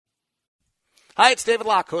Hi, it's David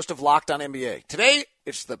Locke, host of Locked on NBA. Today,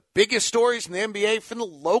 it's the biggest stories in the NBA from the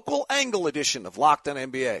local angle edition of Locked on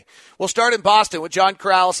NBA. We'll start in Boston with John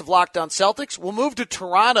Corrales of Locked on Celtics. We'll move to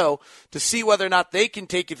Toronto to see whether or not they can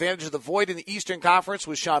take advantage of the void in the Eastern Conference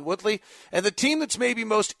with Sean Woodley. And the team that's maybe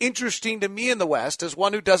most interesting to me in the West, as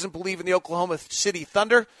one who doesn't believe in the Oklahoma City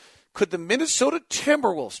Thunder, could the Minnesota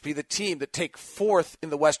Timberwolves be the team that take fourth in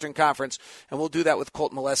the Western Conference? And we'll do that with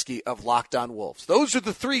Colt Molesky of Locked on Wolves. Those are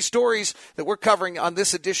the three stories that we're covering on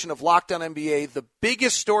this edition of Locked on NBA, the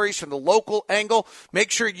biggest stories from the local angle.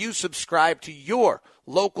 Make sure you subscribe to your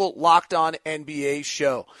local Locked on NBA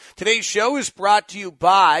show. Today's show is brought to you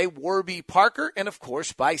by Warby Parker and, of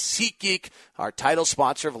course, by SeatGeek, our title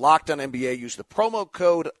sponsor of Locked on NBA. Use the promo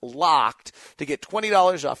code LOCKED to get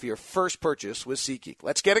 $20 off your first purchase with SeatGeek.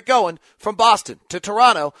 Let's get it going from Boston to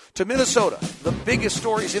Toronto to Minnesota. The biggest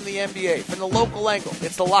stories in the NBA from the local angle.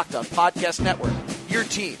 It's the Locked on Podcast Network, your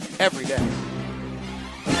team every day.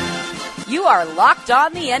 You are Locked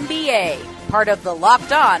on the NBA, part of the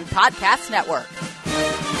Locked on Podcast Network.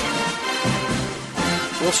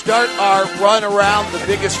 We'll start our run around the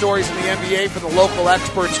biggest stories in the NBA from the local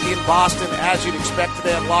experts in Boston, as you'd expect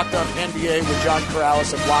today on Locked on NBA with John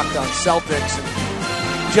Corrales of Locked on Celtics.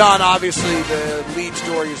 And John, obviously, the lead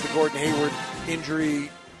story is the Gordon Hayward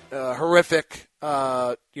injury, horrific.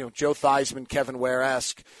 Joe Theismann, Kevin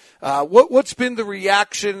Ware-esque. What's been the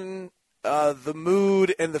reaction, the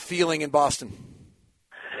mood, and the feeling in Boston?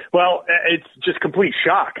 Well, it's just complete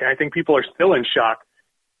shock. I think people are still in shock.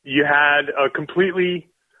 You had a completely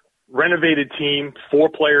renovated team, 4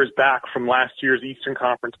 players back from last year's Eastern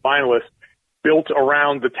Conference finalists, built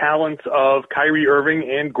around the talents of Kyrie Irving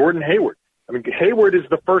and Gordon Hayward. I mean, Hayward is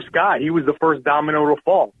the first guy. He was the first domino to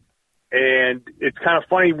fall. And it's kind of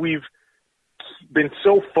funny, we've been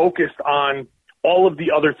so focused on all of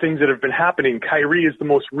the other things that have been happening. Kyrie is the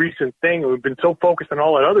most recent thing. We've been so focused on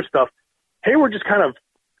all that other stuff. Hayward just kind of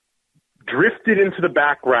drifted into the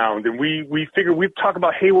background, and we figured we'd talk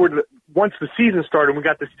about Hayward once the season started, and we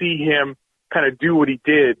got to see him kind of do what he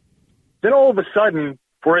did. Then all of a sudden,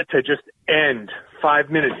 for it to just end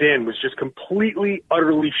 5 minutes in was just completely,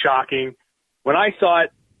 utterly shocking. When I saw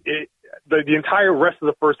it, the entire rest of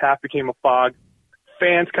the first half became a fog.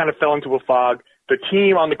 Fans kind of fell into a fog. The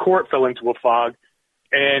team on the court fell into a fog.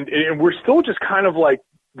 And we're still just kind of like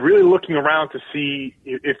really looking around to see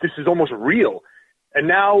if this is almost real. And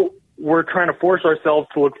now we're trying to force ourselves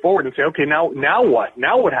to look forward and say, okay, now what?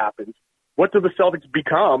 Now what happens? What do the Celtics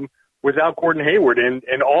become without Gordon Hayward?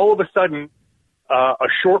 And all of a sudden, a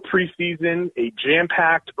short preseason, a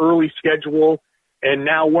jam-packed early schedule, and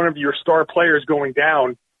now one of your star players going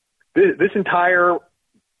down. This entire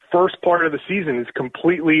first part of the season is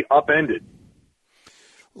completely upended.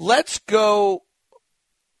 Let's go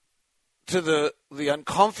to the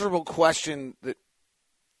uncomfortable question that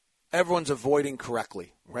everyone's avoiding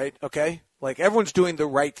correctly, right? Okay? Like, everyone's doing the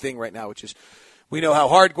right thing right now, which is, we know how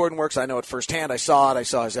hard Gordon works. I know it firsthand. I saw it. I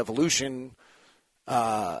saw his evolution.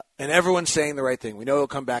 And everyone's saying the right thing. We know he'll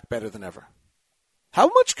come back better than ever. How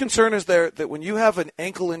much concern is there that when you have an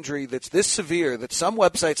ankle injury that's this severe, that some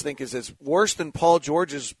websites think is as worse than Paul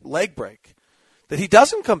George's leg break, that he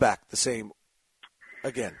doesn't come back the same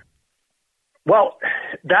again? Well,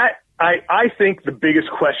 I think the biggest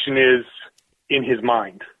question is in his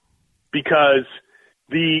mind. Because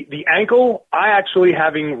the ankle, I actually,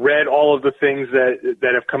 having read all of the things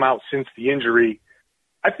that have come out since the injury,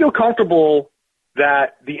 I feel comfortable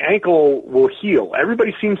that the ankle will heal.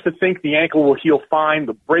 Everybody seems to think the ankle will heal fine.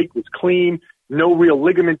 The break was clean, no real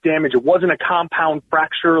ligament damage. It wasn't a compound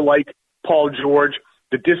fracture like Paul George.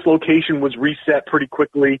 The dislocation was reset pretty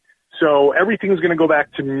quickly. So everything's going to go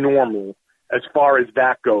back to normal as far as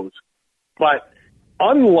that goes. But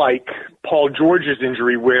unlike Paul George's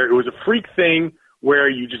injury, where it was a freak thing, where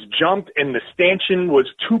you just jumped and the stanchion was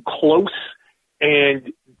too close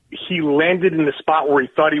and he landed in the spot where he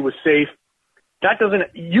thought he was safe,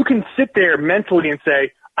 you can sit there mentally and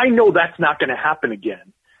say, I know that's not going to happen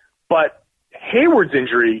again. But Hayward's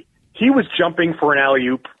injury, he was jumping for an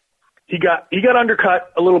alley-oop. He got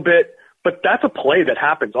undercut a little bit, but that's a play that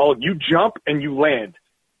happens. You jump and you land.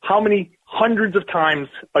 How many hundreds of times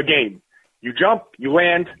a game? You jump, you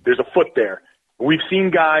land, there's a foot there. We've seen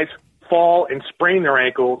guys fall and sprain their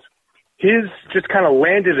ankles. His just kind of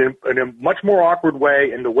landed in a much more awkward way,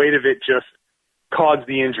 and the weight of it just caused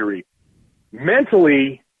the injury.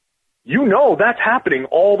 Mentally, that's happening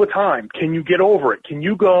all the time. Can you get over it? Can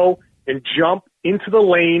you go and jump into the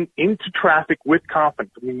lane, into traffic with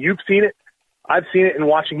confidence? I mean, you've seen it. I've seen it in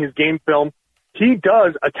watching his game film. He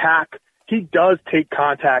does attack. He does take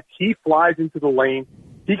contact. He flies into the lane.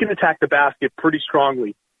 He can attack the basket pretty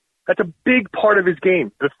strongly. That's a big part of his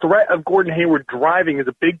game. The threat of Gordon Hayward driving is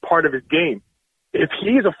a big part of his game. If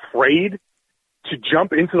he's afraid to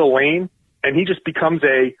jump into the lane and he just becomes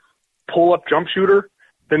a pull-up jump shooter,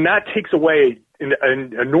 then that takes away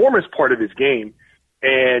an enormous part of his game,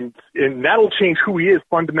 and that'll change who he is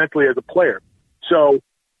fundamentally as a player. So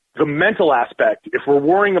the mental aspect, if we're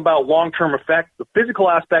worrying about long-term effects, the physical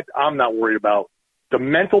aspect I'm not worried about. The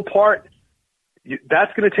mental part,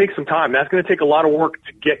 that's going to take some time. That's going to take a lot of work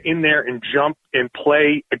to get in there and jump and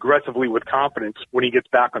play aggressively with confidence when he gets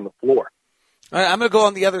back on the floor. All right, I'm going to go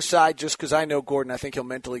on the other side just because I know Gordon. I think he'll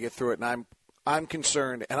mentally get through it, and I'm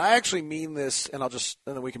concerned. And I actually mean this, and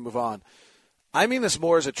then we can move on. I mean this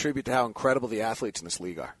more as a tribute to how incredible the athletes in this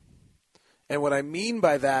league are. And what I mean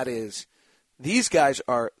by that is these guys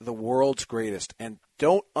are the world's greatest, and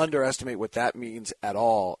don't underestimate what that means at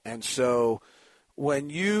all. And so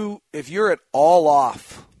if you're at all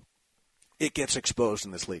off, it gets exposed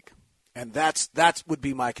in this league. And that would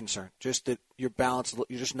be my concern, just that you're balanced,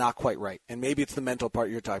 you're just not quite right. And maybe it's the mental part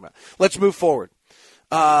you're talking about. Let's move forward.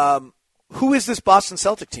 Who is this Boston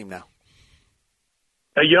Celtic team now?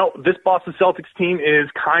 This Boston Celtics team is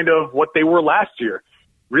kind of what they were last year.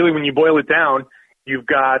 Really, when you boil it down, you've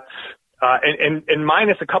got, and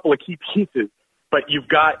minus a couple of key pieces, but you've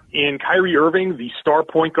got in Kyrie Irving, the star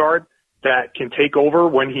point guard that can take over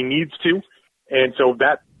when he needs to. And so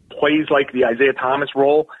that plays like the Isaiah Thomas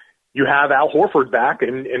role. You have Al Horford back,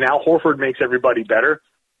 and Al Horford makes everybody better.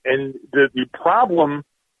 And the problem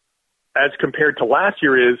as compared to last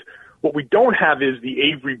year is what we don't have is the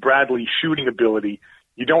Avery Bradley shooting ability.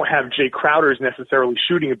 You don't have Jay Crowder's necessarily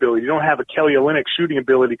shooting ability. You don't have a Kelly Olynyk shooting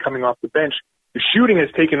ability coming off the bench. The shooting has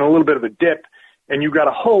taken a little bit of a dip, and you've got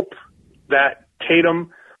to hope that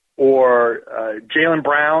Tatum or Jaylen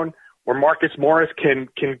Brown or Marcus Morris can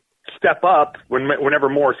step up whenever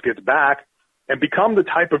Morris gets back and become the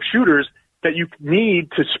type of shooters that you need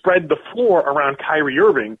to spread the floor around Kyrie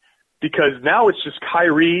Irving, because now it's just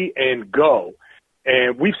Kyrie and go.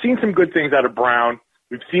 And we've seen some good things out of Brown.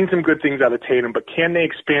 We've seen some good things out of Tatum, but can they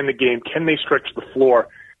expand the game? Can they stretch the floor?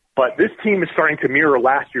 But this team is starting to mirror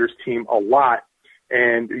last year's team a lot,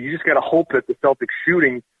 and you just got to hope that the Celtics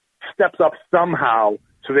shooting steps up somehow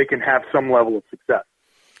so they can have some level of success.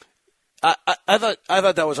 I thought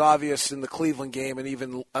that was obvious in the Cleveland game, and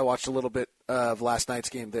even I watched a little bit of last night's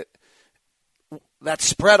game, that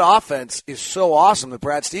spread offense is so awesome that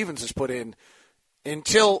Brad Stevens has put in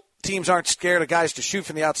until teams aren't scared of guys to shoot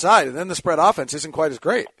from the outside, and then the spread offense isn't quite as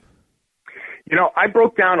great. I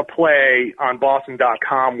broke down a play on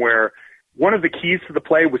Boston.com where one of the keys to the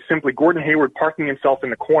play was simply Gordon Hayward parking himself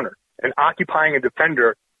in the corner and occupying a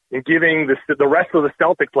defender and giving the rest of the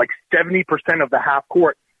Celtics like 70% of the half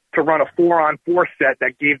court to run a 4-on-4 set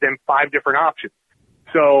that gave them 5 different options.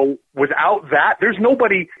 So without that, there's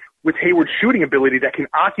nobody with Hayward's shooting ability that can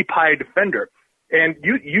occupy a defender. And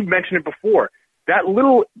you mentioned it before. That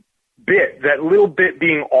little bit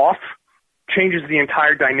being off changes the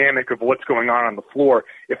entire dynamic of what's going on the floor.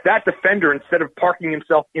 If that defender, instead of parking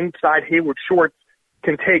himself inside Hayward's shorts,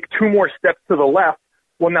 can take 2 more steps to the left,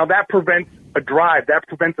 well, now that prevents a drive. That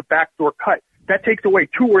prevents a backdoor cut. That takes away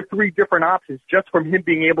 2 or 3 different options just from him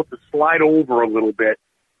being able to slide over a little bit.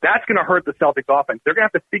 That's going to hurt the Celtics offense. They're going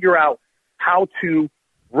to have to figure out how to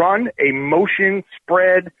run a motion,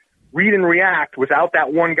 spread, read and react without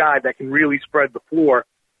that one guy that can really spread the floor.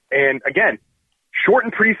 And again,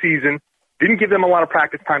 shortened preseason, didn't give them a lot of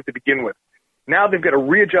practice time to begin with. Now they've got to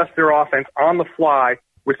readjust their offense on the fly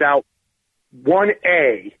without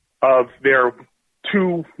 1A of their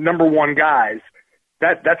 2 number 1 guys.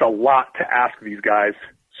 That's a lot to ask these guys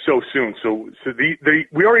so soon. So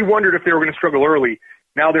we already wondered if they were going to struggle early.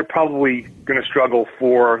 Now they're probably going to struggle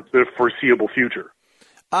for the foreseeable future.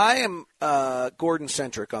 I am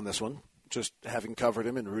Gordon-centric on this one, just having covered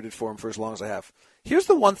him and rooted for him for as long as I have. Here's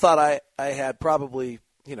the one thought I had probably,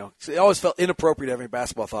 it always felt inappropriate having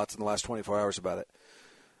basketball thoughts in the last 24 hours about it.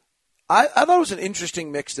 I thought it was an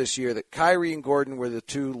interesting mix this year that Kyrie and Gordon were the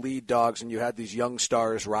 2 lead dogs, and you had these young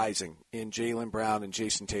stars rising in Jaylen Brown and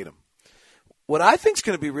Jason Tatum. What I think is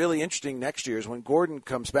going to be really interesting next year is when Gordon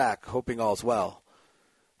comes back, hoping all's well,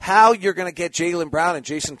 how you're going to get Jaylen Brown and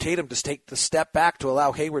Jason Tatum to take the step back to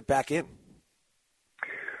allow Hayward back in.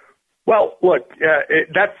 Well, look,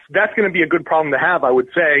 that's going to be a good problem to have, I would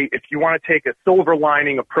say, if you want to take a silver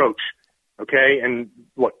lining approach, okay? And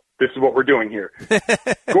look, this is what we're doing here.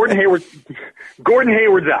 Gordon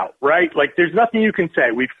Hayward's out, right? Like, there's nothing you can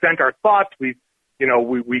say. We've sent our thoughts. We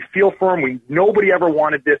feel for him. Nobody ever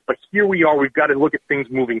wanted this, but here we are. We've got to look at things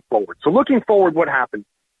moving forward. So looking forward, what happens?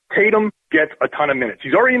 Tatum gets a ton of minutes.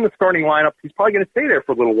 He's already in the starting lineup. He's probably going to stay there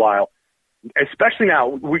for a little while. especially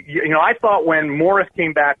now. I thought when Morris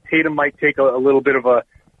came back, Tatum might take a little bit of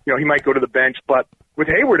he might go to the bench. But with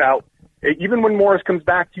Hayward out, even when Morris comes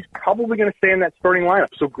back, he's probably going to stay in that starting lineup.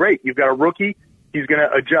 So great, you've got a rookie. He's going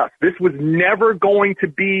to adjust. This was never going to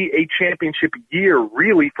be a championship year,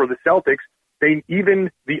 really, for the Celtics.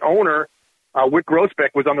 Even the owner, Wick Grossbeck,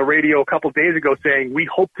 was on the radio a couple of days ago saying, we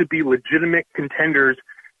hope to be legitimate contenders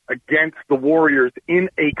against the Warriors in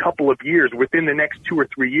a couple of years, within the next 2 or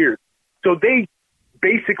 3 years. So they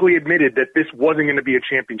basically admitted that this wasn't going to be a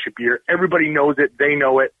championship year. Everybody knows it. They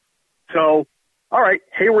know it. So, all right,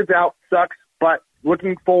 Hayward's out, sucks, but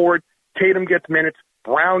looking forward, Tatum gets minutes,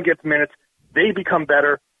 Brown gets minutes, they become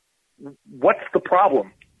better. What's the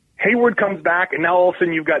problem? Hayward comes back, and now all of a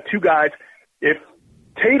sudden you've got two guys. If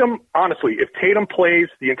Tatum plays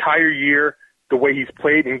the entire year the way he's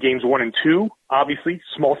played in games 1 and 2, obviously,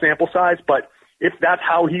 small sample size, but if that's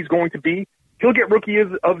how he's going to be, he'll get Rookie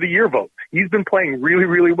of the Year vote. He's been playing really,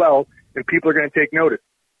 really well, and people are going to take notice.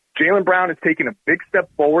 Jaylen Brown has taken a big step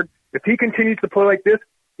forward. If he continues to play like this,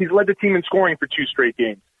 he's led the team in scoring for 2 straight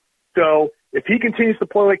games. So if he continues to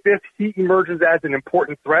play like this, he emerges as an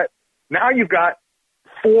important threat. Now you've got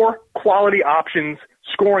 4 quality options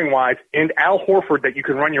scoring-wise and Al Horford that you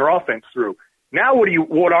can run your offense through. Now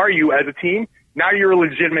what are you as a team? Now you're a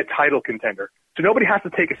legitimate title contender. So nobody has to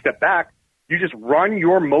take a step back. You just run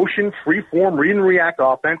your motion, free-form, read and react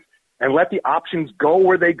offense and let the options go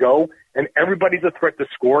where they go, and everybody's a threat to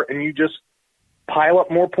score, and you just pile up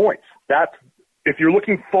more points. If you're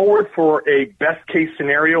looking forward for a best-case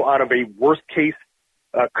scenario out of a worst-case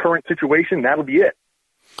current situation, that'll be it.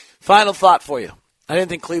 Final thought for you. I didn't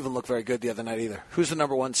think Cleveland looked very good the other night either. Who's the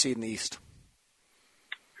number 1 seed in the East?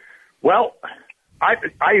 Well,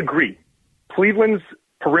 I agree. Cleveland's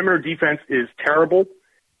perimeter defense is terrible.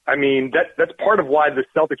 I mean, that's part of why the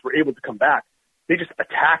Celtics were able to come back. They just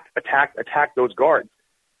attacked those guards.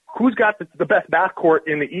 Who's got the best backcourt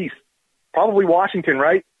in the East? Probably Washington,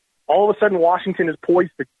 right? All of a sudden, Washington is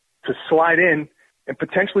poised to slide in and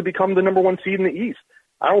potentially become the number 1 seed in the East.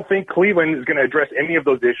 I don't think Cleveland is going to address any of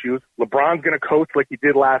those issues. LeBron's going to coach like he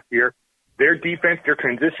did last year. Their defense, their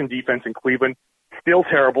transition defense in Cleveland, still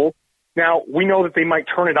terrible. Now, we know that they might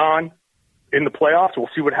turn it on in the playoffs. We'll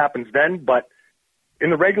see what happens then. But in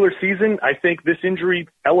the regular season, I think this injury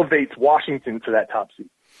elevates Washington to that top seed.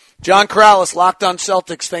 John Corrales, Locked On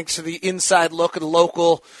Celtics. Thanks for the inside look at the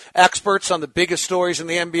local experts on the biggest stories in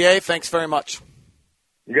the NBA. Thanks very much.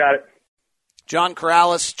 You got it. John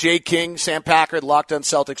Corrales, Jay King, Sam Packard, Locked On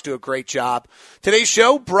Celtics do a great job. Today's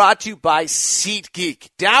show brought to you by SeatGeek.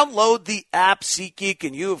 Download the app SeatGeek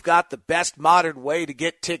and you have got the best modern way to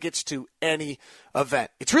get tickets to any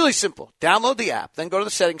event. It's really simple. Download the app, then go to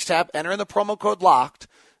the settings tab, enter in the promo code LOCKED,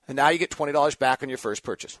 and now you get $20 back on your first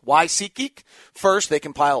purchase. Why SeatGeek? First, they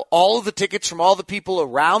compile all of the tickets from all the people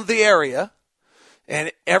around the area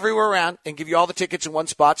and everywhere around and give you all the tickets in one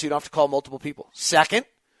spot so you don't have to call multiple people. Second,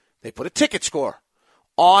 they put a ticket score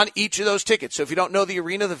on each of those tickets. So if you don't know the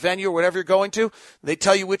arena, the venue, or whatever you're going to, they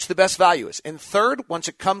tell you which the best value is. And third, once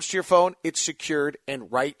it comes to your phone, it's secured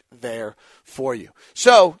and right there for you.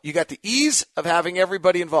 So you got the ease of having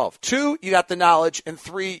everybody involved. 2, you got the knowledge. And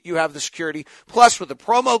 3, you have the security. Plus, with the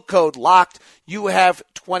promo code LOCKED, you have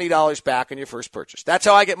 $20 back on your first purchase. That's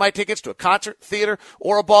how I get my tickets to a concert, theater,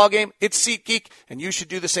 or a ball game. It's SeatGeek, and you should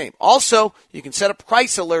do the same. Also, you can set a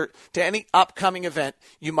price alert to any upcoming event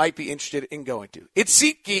you might be interested in going to. It's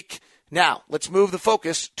SeatGeek. Now, let's move the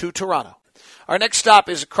focus to Toronto. Our next stop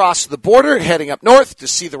is across the border, heading up north to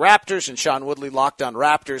see the Raptors, and Sean Woodley, Locked On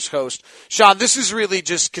Raptors host. Sean, this is really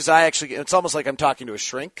just because it's almost like I'm talking to a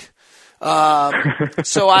shrink.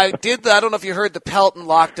 So I don't know if you heard the Pelton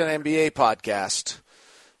Locked On NBA podcast.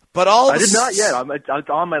 But I did not yet. It's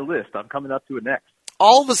on my list. I'm coming up to it next.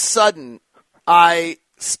 All of a sudden, I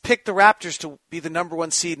picked the Raptors to be the number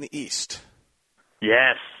 1 seed in the East.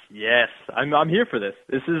 Yes. I'm here for this.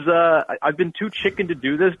 This is I've been too chicken to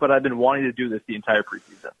do this, but I've been wanting to do this the entire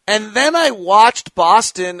preseason. And then I watched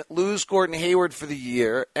Boston lose Gordon Hayward for the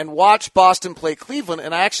year and watched Boston play Cleveland,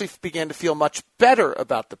 and I actually began to feel much better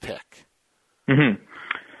about the pick. Mm-hmm.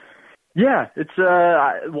 Yeah, it's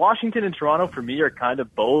Washington and Toronto for me are kind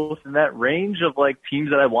of both in that range of like teams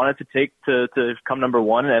that I wanted to take to come number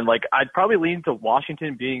 1, and like I'd probably lean to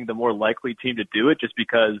Washington being the more likely team to do it, just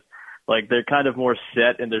because like they're kind of more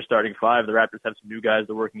set in their starting 5. The Raptors have some new guys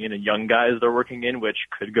they're working in and young guys they're working in, which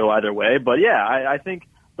could go either way. But yeah, I think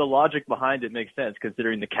the logic behind it makes sense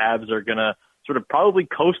considering the Cavs are gonna sort of probably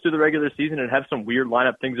coast through the regular season and have some weird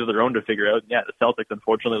lineup things of their own to figure out. Yeah, the Celtics,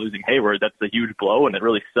 unfortunately, losing Hayward, that's a huge blow, and it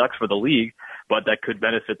really sucks for the league, but that could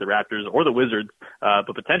benefit the Raptors or the Wizards,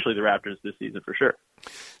 but potentially the Raptors this season for sure.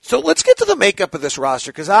 So let's get to the makeup of this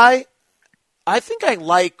roster, because I think I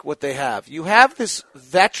like what they have. You have this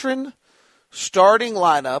veteran starting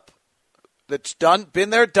lineup that's been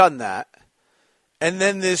there, done that, and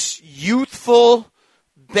then this youthful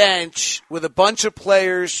bench with a bunch of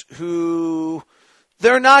players who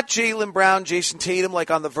they're not Jaylen Brown, Jason Tatum, like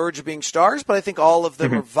on the verge of being stars, but I think all of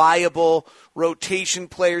them are viable rotation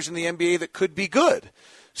players in the NBA that could be good.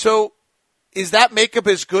 So is that makeup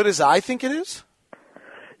as good as I think it is?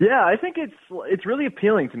 Yeah, I think it's really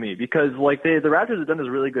appealing to me because like the Raptors have done this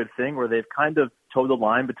really good thing where they've kind of towed the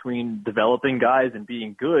line between developing guys and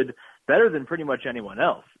being good better than pretty much anyone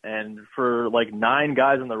else. And for like 9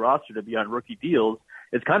 guys on the roster to be on rookie deals,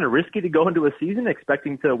 it's kind of risky to go into a season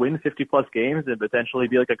expecting to win 50-plus games and potentially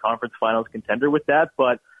be like a conference finals contender with that.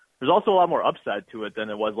 But there's also a lot more upside to it than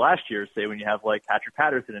there was last year, say, when you have like Patrick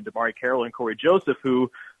Patterson and DeMarre Carroll and Corey Joseph,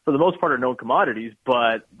 who for the most part are known commodities,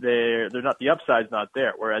 but they're not, the upside's not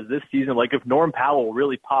there. Whereas this season, like if Norm Powell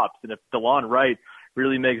really pops and if DeLon Wright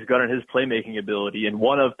really makes good on his playmaking ability, and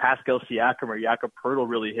one of Pascal Siakam or Jakob Poeltl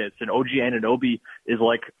really hits, and OG Anunoby is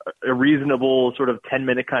like a reasonable sort of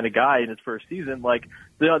 10-minute kind of guy in his first season, like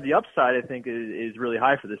the upside I think is really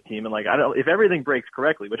high for this team. And like if everything breaks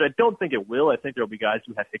correctly, which I don't think it will, I think there'll be guys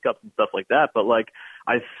who have hiccups and stuff like that, but like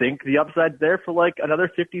I think the upside's there for like another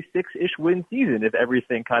 56-ish win season if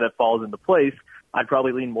everything kind of falls into place. I'd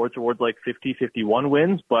probably lean more towards like 50, 51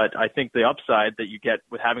 wins, but I think the upside that you get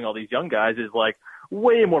with having all these young guys is like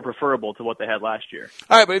way more preferable to what they had last year.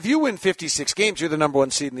 All right, but if you win 56 games, you're the number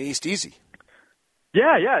 1 seed in the East easy.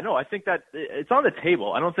 Yeah, no, I think that it's on the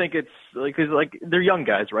table. I don't think it's like, cause like they're young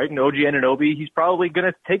guys, right? And OG Anunoby, he's probably going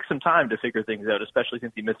to take some time to figure things out, especially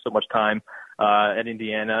since he missed so much time at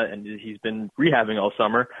Indiana and he's been rehabbing all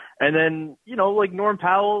summer. And then, you know, like Norm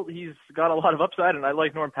Powell, he's got a lot of upside, and I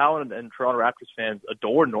like Norm Powell, and Toronto Raptors fans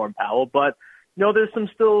adore Norm Powell, but you know, there's some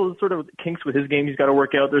still sort of kinks with his game he's got to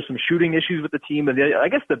work out. There's some shooting issues with the team, and I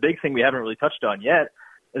guess the big thing we haven't really touched on yet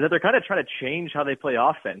is that they're kind of trying to change how they play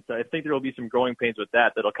offense. I think there will be some growing pains with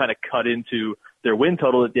that'll kind of cut into their win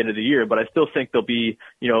total at the end of the year, but I still think they'll be,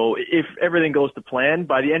 you know, if everything goes to plan,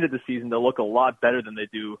 by the end of the season, they'll look a lot better than they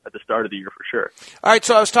do at the start of the year for sure. All right,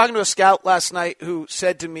 so I was talking to a scout last night who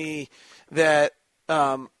said to me that,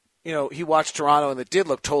 you know, he watched Toronto and it did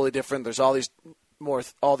look totally different. There's all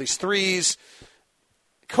these threes.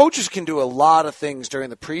 Coaches can do a lot of things during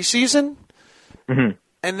the preseason,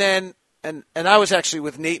 and then and I was actually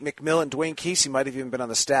with Nate McMillan. Dwayne Casey might have even been on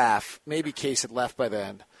the staff. Maybe Case had left by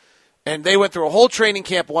then. And they went through a whole training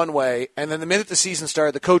camp one way, and then the minute the season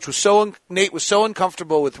started, the coach was Nate was so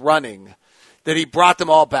uncomfortable with running that he brought them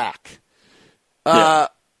all back. Yeah.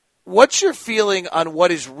 What's your feeling on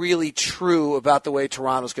what is really true about the way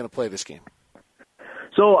Toronto's going to play this game?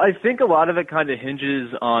 So I think a lot of it kind of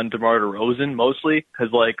hinges on DeMar DeRozan mostly,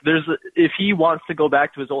 because like if he wants to go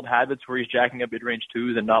back to his old habits where he's jacking up mid-range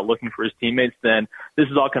twos and not looking for his teammates, then this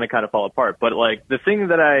is all going to kind of fall apart. But like the thing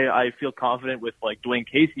that I feel confident with, like Dwayne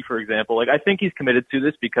Casey, for example, like I think he's committed to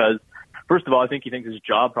this because first of all, I think he thinks his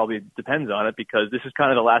job probably depends on it, because this is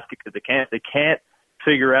kind of the last kick at the can. They can't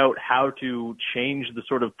figure out how to change the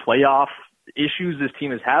sort of playoff issues this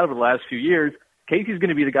team has had over the last few years. Casey's going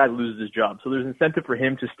to be the guy who loses his job. So there's incentive for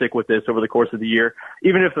him to stick with this over the course of the year,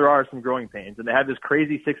 even if there are some growing pains. And they have this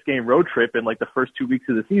crazy 6-game road trip in like the first 2 weeks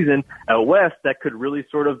of the season out west that could really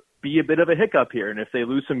sort of be a bit of a hiccup here. And if they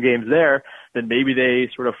lose some games there, then maybe they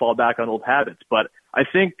sort of fall back on old habits. But I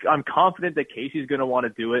think I'm confident that Casey's going to want to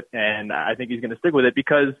do it, and I think he's going to stick with it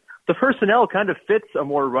because the personnel kind of fits a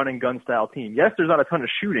more run-and-gun style team. Yes, there's not a ton of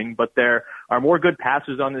shooting, but there are more good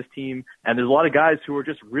passers on this team, and there's a lot of guys who are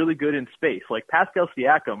just really good in space. Like Pascal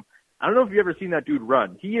Siakam, I don't know if you've ever seen that dude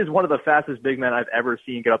run. He is one of the fastest big men I've ever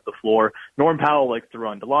seen get up the floor. Norm Powell likes to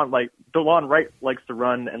run. DeLon Wright likes to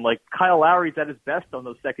run, and like Kyle Lowry's at his best on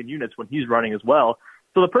those second units when he's running as well.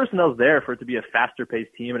 So the personnel's there for it to be a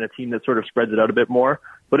faster-paced team and a team that sort of spreads it out a bit more.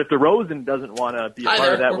 But if DeRozan doesn't want to be a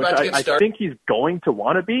part of that, which I think he's going to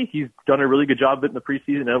want to be, he's done a really good job of it in the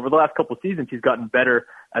preseason. And over the last couple of seasons, he's gotten better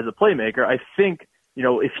as a playmaker. I think, you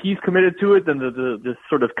know, if he's committed to it, then the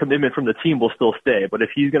sort of commitment from the team will still stay. But if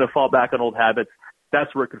he's going to fall back on old habits,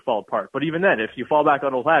 that's where it could fall apart. But even then, if you fall back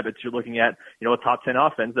on old habits, you're looking at, you know, a top 10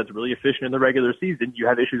 offense that's really efficient in the regular season. You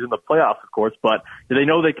have issues in the playoffs, of course, but they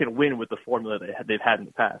know they can win with the formula they've had in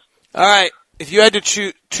the past. All right. If you had to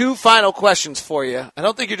choose 2 final questions for you, I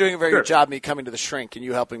don't think you're doing a very good job me coming to the shrink and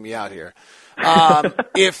you helping me out here.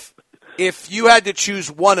 If you had to choose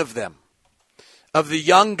one of them, of the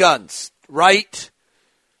young guns, Wright,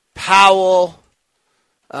 Powell.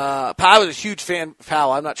 Powell is a huge fan of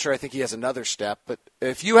Powell. I'm not sure. I think he has another step. But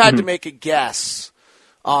if you had to make a guess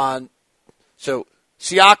on, so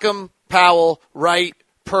Siakam, Powell, Wright,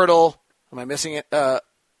 Pirtle, am I missing it?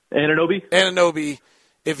 Anunoby.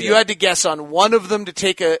 If you had to guess on one of them to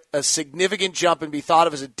take a significant jump and be thought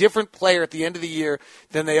of as a different player at the end of the year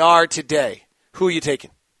than they are today, who are you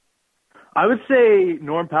taking? I would say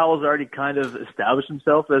Norm Powell's already kind of established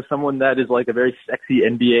himself as someone that is like a very sexy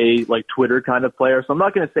NBA, like Twitter kind of player. So I'm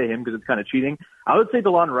not going to say him because it's kind of cheating. I would say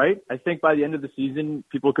DeLon Wright. I think by the end of the season,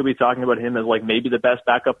 people could be talking about him as like maybe the best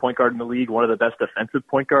backup point guard in the league, one of the best defensive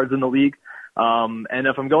point guards in the league. And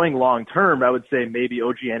if I'm going long term, I would say maybe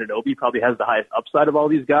OG Anunoby probably has the highest upside of all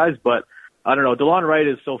these guys. But I don't know. DeLon Wright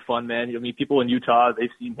is so fun, man. I mean, people in Utah, they've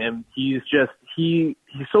seen him. He's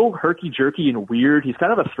so herky-jerky and weird. He's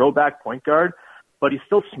kind of a throwback point guard, but he's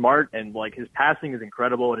still smart, and like his passing is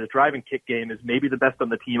incredible, and his driving kick game is maybe the best on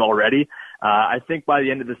the team already. I think by the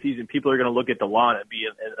end of the season, people are going to look at DeLon and be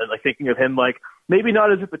like thinking of him like maybe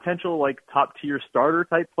not as a potential like top-tier starter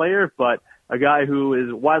type player, but a guy who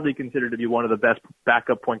is widely considered to be one of the best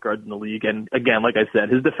backup point guards in the league. And again, like I said,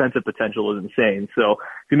 his defensive potential is insane. So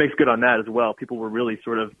if he makes good on that as well, people will really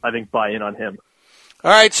sort of, I think, buy in on him.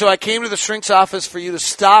 All right, so I came to the shrink's office for you to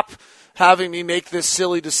stop having me make this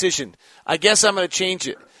silly decision. I guess I'm going to change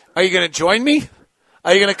it. Are you going to join me?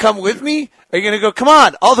 Are you going to come with me? Are you going to go, come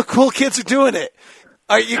on, all the cool kids are doing it.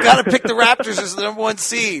 You got to pick the Raptors as the number one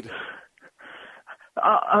seed.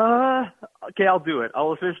 Okay, I'll do it.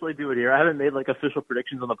 I'll officially do it here. I haven't made like official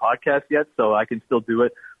predictions on the podcast yet, so I can still do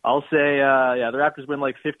it. I'll say, the Raptors win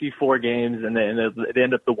like 54 games and they end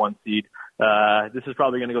up the one seed. This is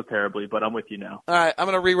probably going to go terribly, but I'm with you now. All right, I'm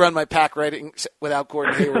going to rerun my pack writing without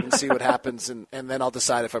Gordon Hayward and see what happens, and then I'll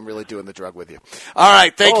decide if I'm really doing the drug with you. All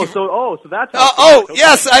right, thank you. So that's okay.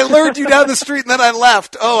 Yes, I lured you down the street and then I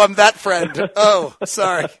left. Oh, I'm that friend. Oh,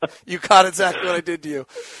 sorry. You caught exactly what I did to you.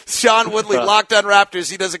 Sean Woodley, Locked On Raptors.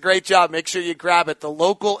 He does a great job. Make sure you grab it. The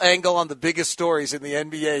local angle on the biggest stories in the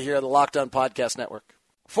NBA here on the Locked On Podcast Network.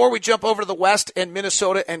 Before we jump over to the West and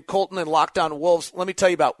Minnesota and Colton and Locked On Wolves, let me tell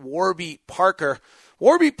you about Warby Parker.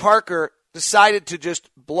 Warby Parker decided to just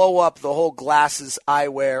blow up the whole glasses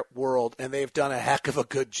eyewear world, and they've done a heck of a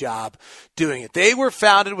good job doing it. They were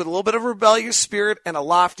founded with a little bit of a rebellious spirit and a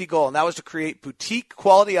lofty goal, and that was to create boutique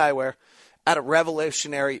quality eyewear at a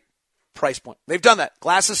revolutionary price point. They've done that.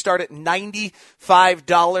 Glasses start at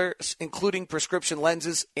 $95, including prescription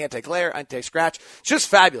lenses, anti-glare, anti-scratch. It's just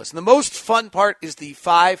fabulous. And the most fun part is the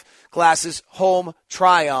 5 glasses home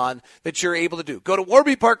try-on that you're able to do. Go to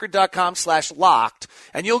warbyparker.com/locked,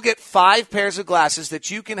 and you'll get 5 pairs of glasses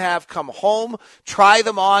that you can have come home, try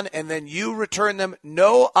them on, and then you return them.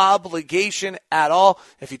 No obligation at all.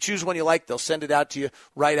 If you choose one you like, they'll send it out to you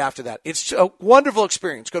right after that. It's a wonderful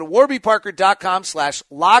experience. Go to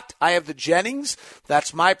warbyparker.com/locked. I have the Jennings.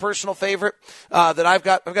 That's my personal favorite that I've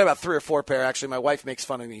got. I've got about 3 or 4 pair, actually. My wife makes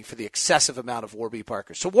fun of me for the excessive amount of Warby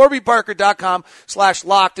Parker. So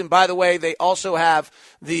warbyparker.com/locked. And by the way, they also have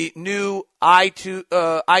the new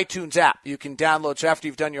iTunes app you can download. So after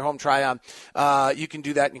you've done your home try-on, you can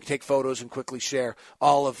do that and you can take photos and quickly share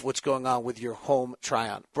all of what's going on with your home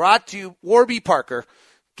try-on. Brought to you, Warby Parker,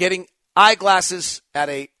 getting eyeglasses at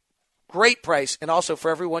a great price. And also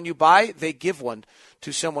for everyone you buy, they give one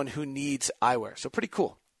to someone who needs eyewear. So pretty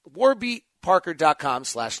cool.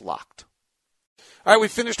 warbyparker.com/locked. All right, we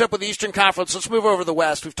finished up with the Eastern Conference. Let's move over to the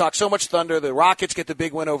West. We've talked so much Thunder. The Rockets get the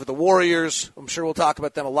big win over the Warriors. I'm sure we'll talk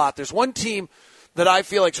about them a lot. There's one team that I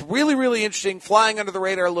feel like is really, really interesting, flying under the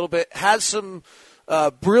radar a little bit, has some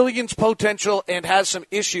brilliance potential and has some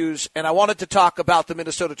issues. And I wanted to talk about the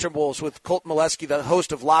Minnesota Timberwolves with Colton Molesky, the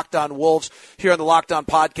host of Locked On Wolves here on the Locked On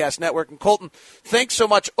Podcast Network. And Colton, thanks so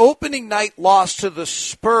much. Opening night loss to the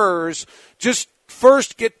Spurs. Just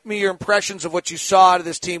first, get me your impressions of what you saw out of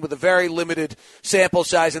this team with a very limited sample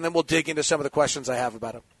size, and then we'll dig into some of the questions I have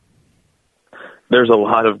about it. There's a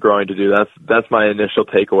lot of growing to do. That's my initial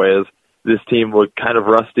takeaway is this team looked kind of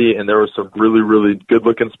rusty, and there were some really, really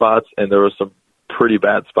good-looking spots, and there were some pretty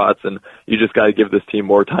bad spots, and you just got to give this team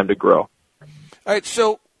more time to grow. All right,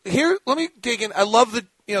 so here, let me dig in. I love the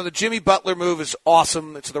Jimmy Butler move is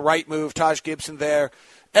awesome. It's the right move. Taj Gibson there.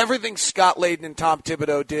 Everything Scott Layden and Tom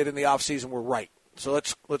Thibodeau did in the offseason were right. So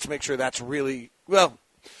let's make sure that's really, well,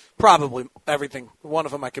 probably everything. One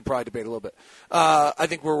of them I could probably debate a little bit. I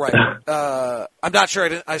think we're right. I'm not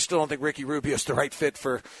sure. I still don't think Ricky Rubio is the right fit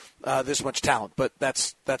for this much talent, but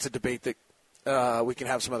that's a debate that we can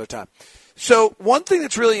have some other time. So one thing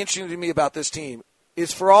that's really interesting to me about this team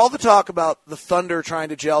is for all the talk about the Thunder trying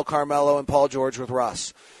to gel Carmelo and Paul George with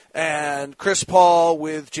Russ, and Chris Paul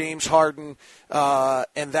with James Harden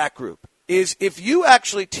and that group, is if you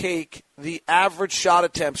actually take the average shot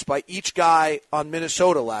attempts by each guy on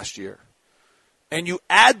Minnesota last year and you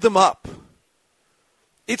add them up,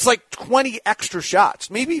 it's like 20 extra shots,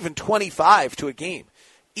 maybe even 25 to a game.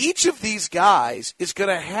 Each of these guys is going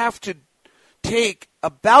to have to take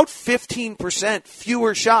about 15%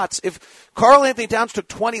 fewer shots. If Karl Anthony Towns took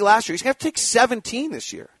 20 last year, he's going to have to take 17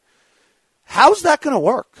 this year. How's that going to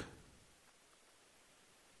work?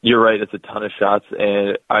 You're right. It's a ton of shots,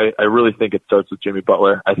 and I really think it starts with Jimmy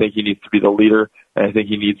Butler. I think he needs to be the leader, and I think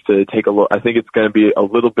he needs to take a look. I think it's going to be a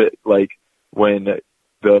little bit like when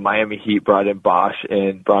the Miami Heat brought in Bosh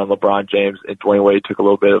and brought in LeBron James, and Dwayne Wade took a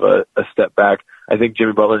little bit of a step back. I think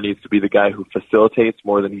Jimmy Butler needs to be the guy who facilitates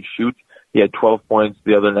more than he shoots. He had 12 points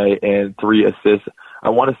the other night and 3 assists. I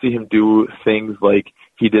want to see him do things like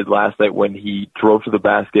he did last night when he drove to the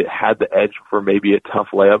basket, had the edge for maybe a tough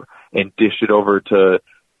layup, and dished it over to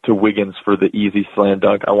Wiggins for the easy slam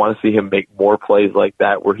dunk. I want to see him make more plays like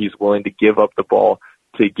that where he's willing to give up the ball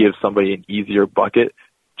to give somebody an easier bucket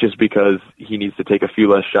just because he needs to take a few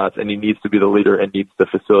less shots, and he needs to be the leader and needs to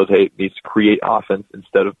facilitate, needs to create offense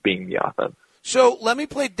instead of being the offense. So let me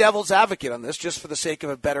play devil's advocate on this just for the sake of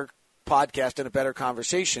a better podcast and a better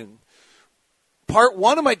conversation. Part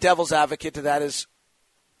one of my devil's advocate to that is,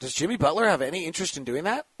 does Jimmy Butler have any interest in doing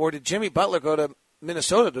that? Or did Jimmy Butler go to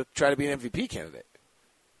Minnesota to try to be an MVP candidate?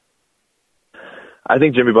 I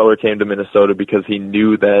think Jimmy Butler came to Minnesota because he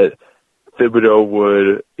knew that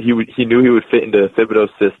Thibodeau he knew he would fit into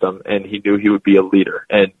Thibodeau's system, and he knew he would be a leader.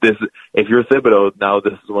 And if you're Thibodeau, now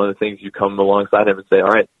this is one of the things you come alongside him and say, all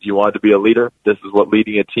right, you want to be a leader? This is what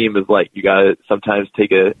leading a team is like. You got to sometimes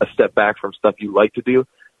take a step back from stuff you like to do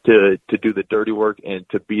to do the dirty work and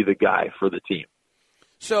to be the guy for the team.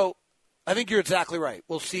 So I think you're exactly right.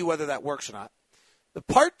 We'll see whether that works or not. The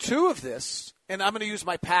part two of this, and I'm going to use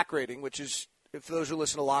my PAC rating, which is, if those who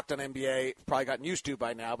listen to Locked on NBA have probably gotten used to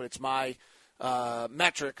by now, but it's my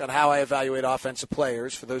metric on how I evaluate offensive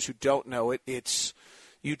players. For those who don't know it, it's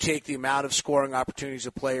you take the amount of scoring opportunities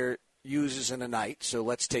a player uses in a night. So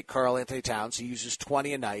let's take Karl Anthony Towns. He uses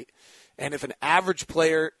 20 a night. And if an average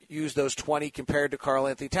player used those 20 compared to Karl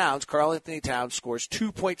Anthony Towns scores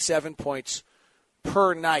 2.7 points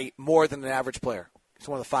per night more than an average player. He's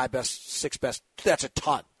one of the 5 best, 6 best. That's a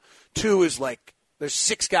ton. 2 is like, there's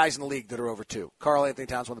 6 guys in the league that are over 2. Karl Anthony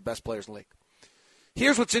Towns, one of the best players in the league.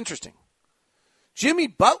 Here's what's interesting. Jimmy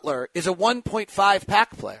Butler is a 1.5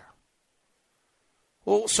 PAC player.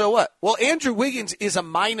 Well, so what? Well, Andrew Wiggins is a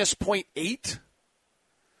minus 0.8.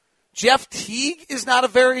 Jeff Teague is not a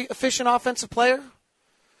very efficient offensive player.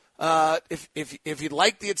 If you'd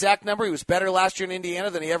like the exact number, he was better last year in Indiana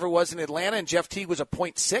than he ever was in Atlanta, and Jeff Teague was a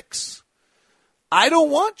 0.6. I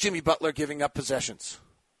don't want Jimmy Butler giving up possessions.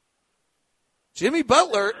 Jimmy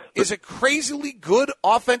Butler is a crazily good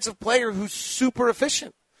offensive player who's super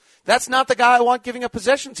efficient. That's not the guy I want giving up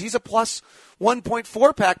possessions. He's a plus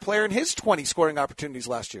 1.4 PAC player in his 20 scoring opportunities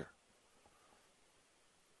last year.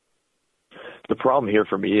 The problem here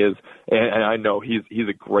for me is, and I know he's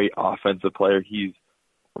a great offensive player. He's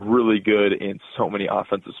really good in so many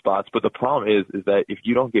offensive spots. But the problem is that if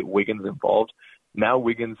you don't get Wiggins involved, now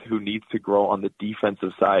Wiggins, who needs to grow on the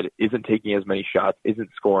defensive side, isn't taking as many shots, isn't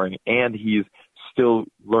scoring, and he's still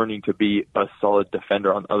learning to be a solid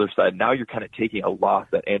defender on the other side. Now you're kind of taking a loss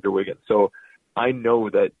at Andrew Wiggins. So I know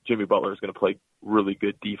that Jimmy Butler is going to play really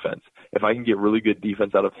good defense. If I can get really good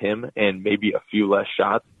defense out of him and maybe a few less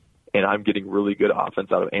shots, and I'm getting really good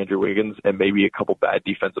offense out of Andrew Wiggins and maybe a couple bad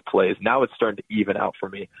defensive plays, now it's starting to even out for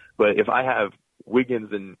me. But if I have Wiggins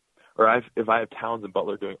if I have Towns and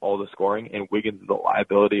Butler doing all the scoring and Wiggins is a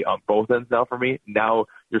liability on both ends now for me, now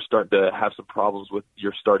you're starting to have some problems with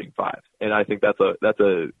your starting 5. And I think that's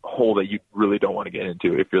a hole that you really don't want to get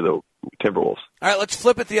into if you're the Timberwolves. All right, let's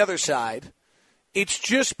flip it the other side. It's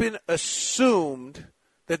just been assumed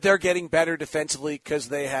that they're getting better defensively because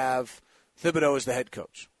they have Thibodeau as the head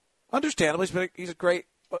coach. Understandably, he's a great,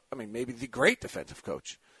 maybe the great defensive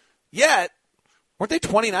coach. Yet, weren't they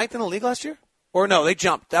 29th in the league last year? Or no, they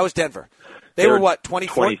jumped. That was Denver. They were what,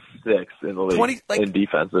 24? 26 in the league in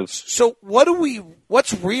defensive. So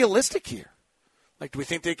what's realistic here? Like, do we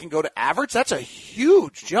think they can go to average? That's a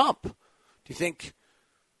huge jump. Do you think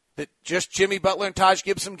that just Jimmy Butler and Taj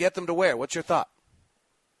Gibson get them to where? What's your thought?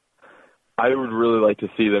 I would really like to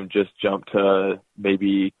see them just jump to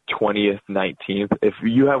maybe 20th, 19th. If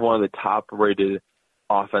you have one of the top-rated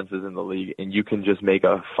offenses in the league and you can just make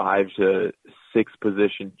a 5 to 6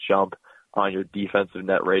 position jump on your defensive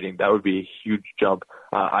net rating, that would be a huge jump.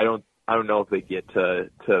 I don't know if they get to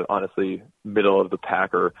honestly middle of the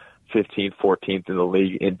pack or 15th, 14th in the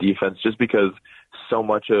league in defense, just because so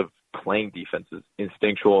much of playing defense is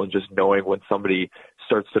instinctual and just knowing when somebody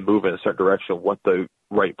starts to move in a certain direction, what the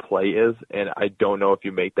right play is. And I don't know if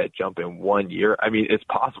you make that jump in 1 year. I mean, it's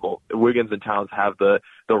possible. Wiggins and Towns have the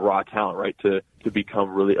raw talent, right, to become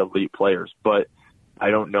really elite players. But I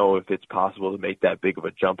don't know if it's possible to make that big of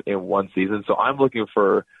a jump in one season. So I'm looking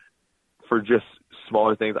for just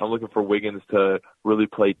smaller things. I'm looking for Wiggins to really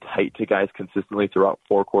play tight to guys consistently throughout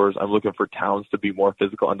 4 quarters. I'm looking for Towns to be more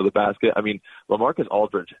physical under the basket. I mean, LaMarcus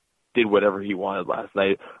Aldridge did whatever he wanted last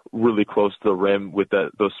night, really close to the rim with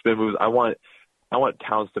those spin moves. I want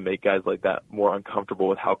Towns to make guys like that more uncomfortable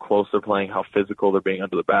with how close they're playing, how physical they're being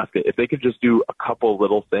under the basket. If they could just do a couple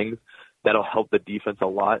little things, that'll help the defense a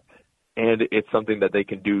lot. And it's something that they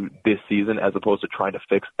can do this season as opposed to trying to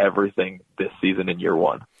fix everything this season in year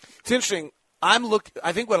one. It's interesting. I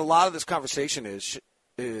think what a lot of this conversation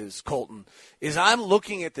is Colton, is I'm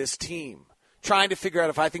looking at this team trying to figure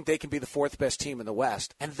out if I think they can be the 4th best team in the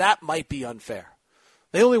West, and that might be unfair.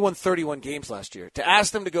 They only won 31 games last year. To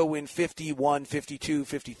ask them to go win 51, 52,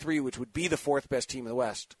 53, which would be the 4th best team in the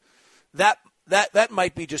West, that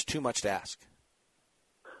might be just too much to ask.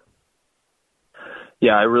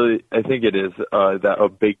 Yeah, I think it is a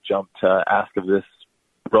big jump to ask of this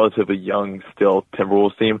relatively young still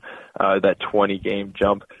Timberwolves team, that 20-game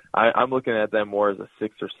jump. I'm looking at them more as a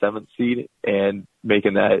 6th or 7th seed and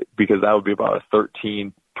making that, because that would be about a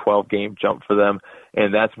 13, 12-game jump for them,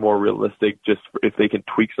 and that's more realistic. Just if they can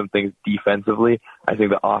tweak some things defensively, I think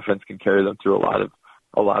the offense can carry them through a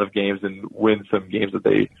lot of games and win some games that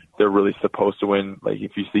they're really supposed to win. Like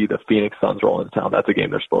if you see the Phoenix Suns roll into town, that's a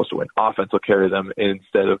game they're supposed to win. Offense will carry them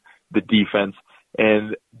instead of the defense.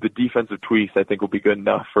 And the defensive tweaks, I think, will be good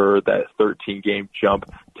enough for that 13-game jump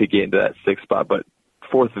to get into that 6th spot. But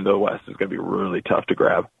 4th in the West is going to be really tough to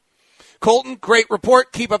grab. Colton, great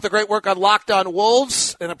report. Keep up the great work on Locked On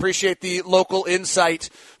Wolves, and appreciate the local insight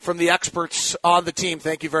from the experts on the team.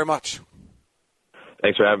 Thank you very much.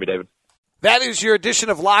 Thanks for having me, David. That is your edition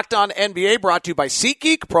of Locked On NBA, brought to you by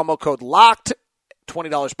SeatGeek. Promo code LOCKED,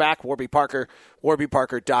 $20 back. Warby Parker,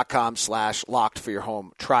 warbyparker.com/locked for your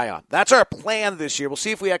home try-on. That's our plan this year. We'll see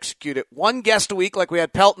if we execute it. One guest a week, like we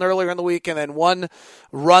had Pelton earlier in the week, and then one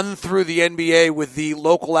run through the NBA with the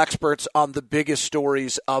local experts on the biggest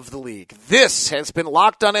stories of the league. This has been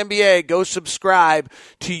Locked On NBA. Go subscribe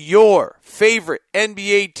to your favorite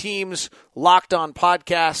NBA team's Locked On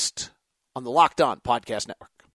podcast on the Locked On Podcast Network.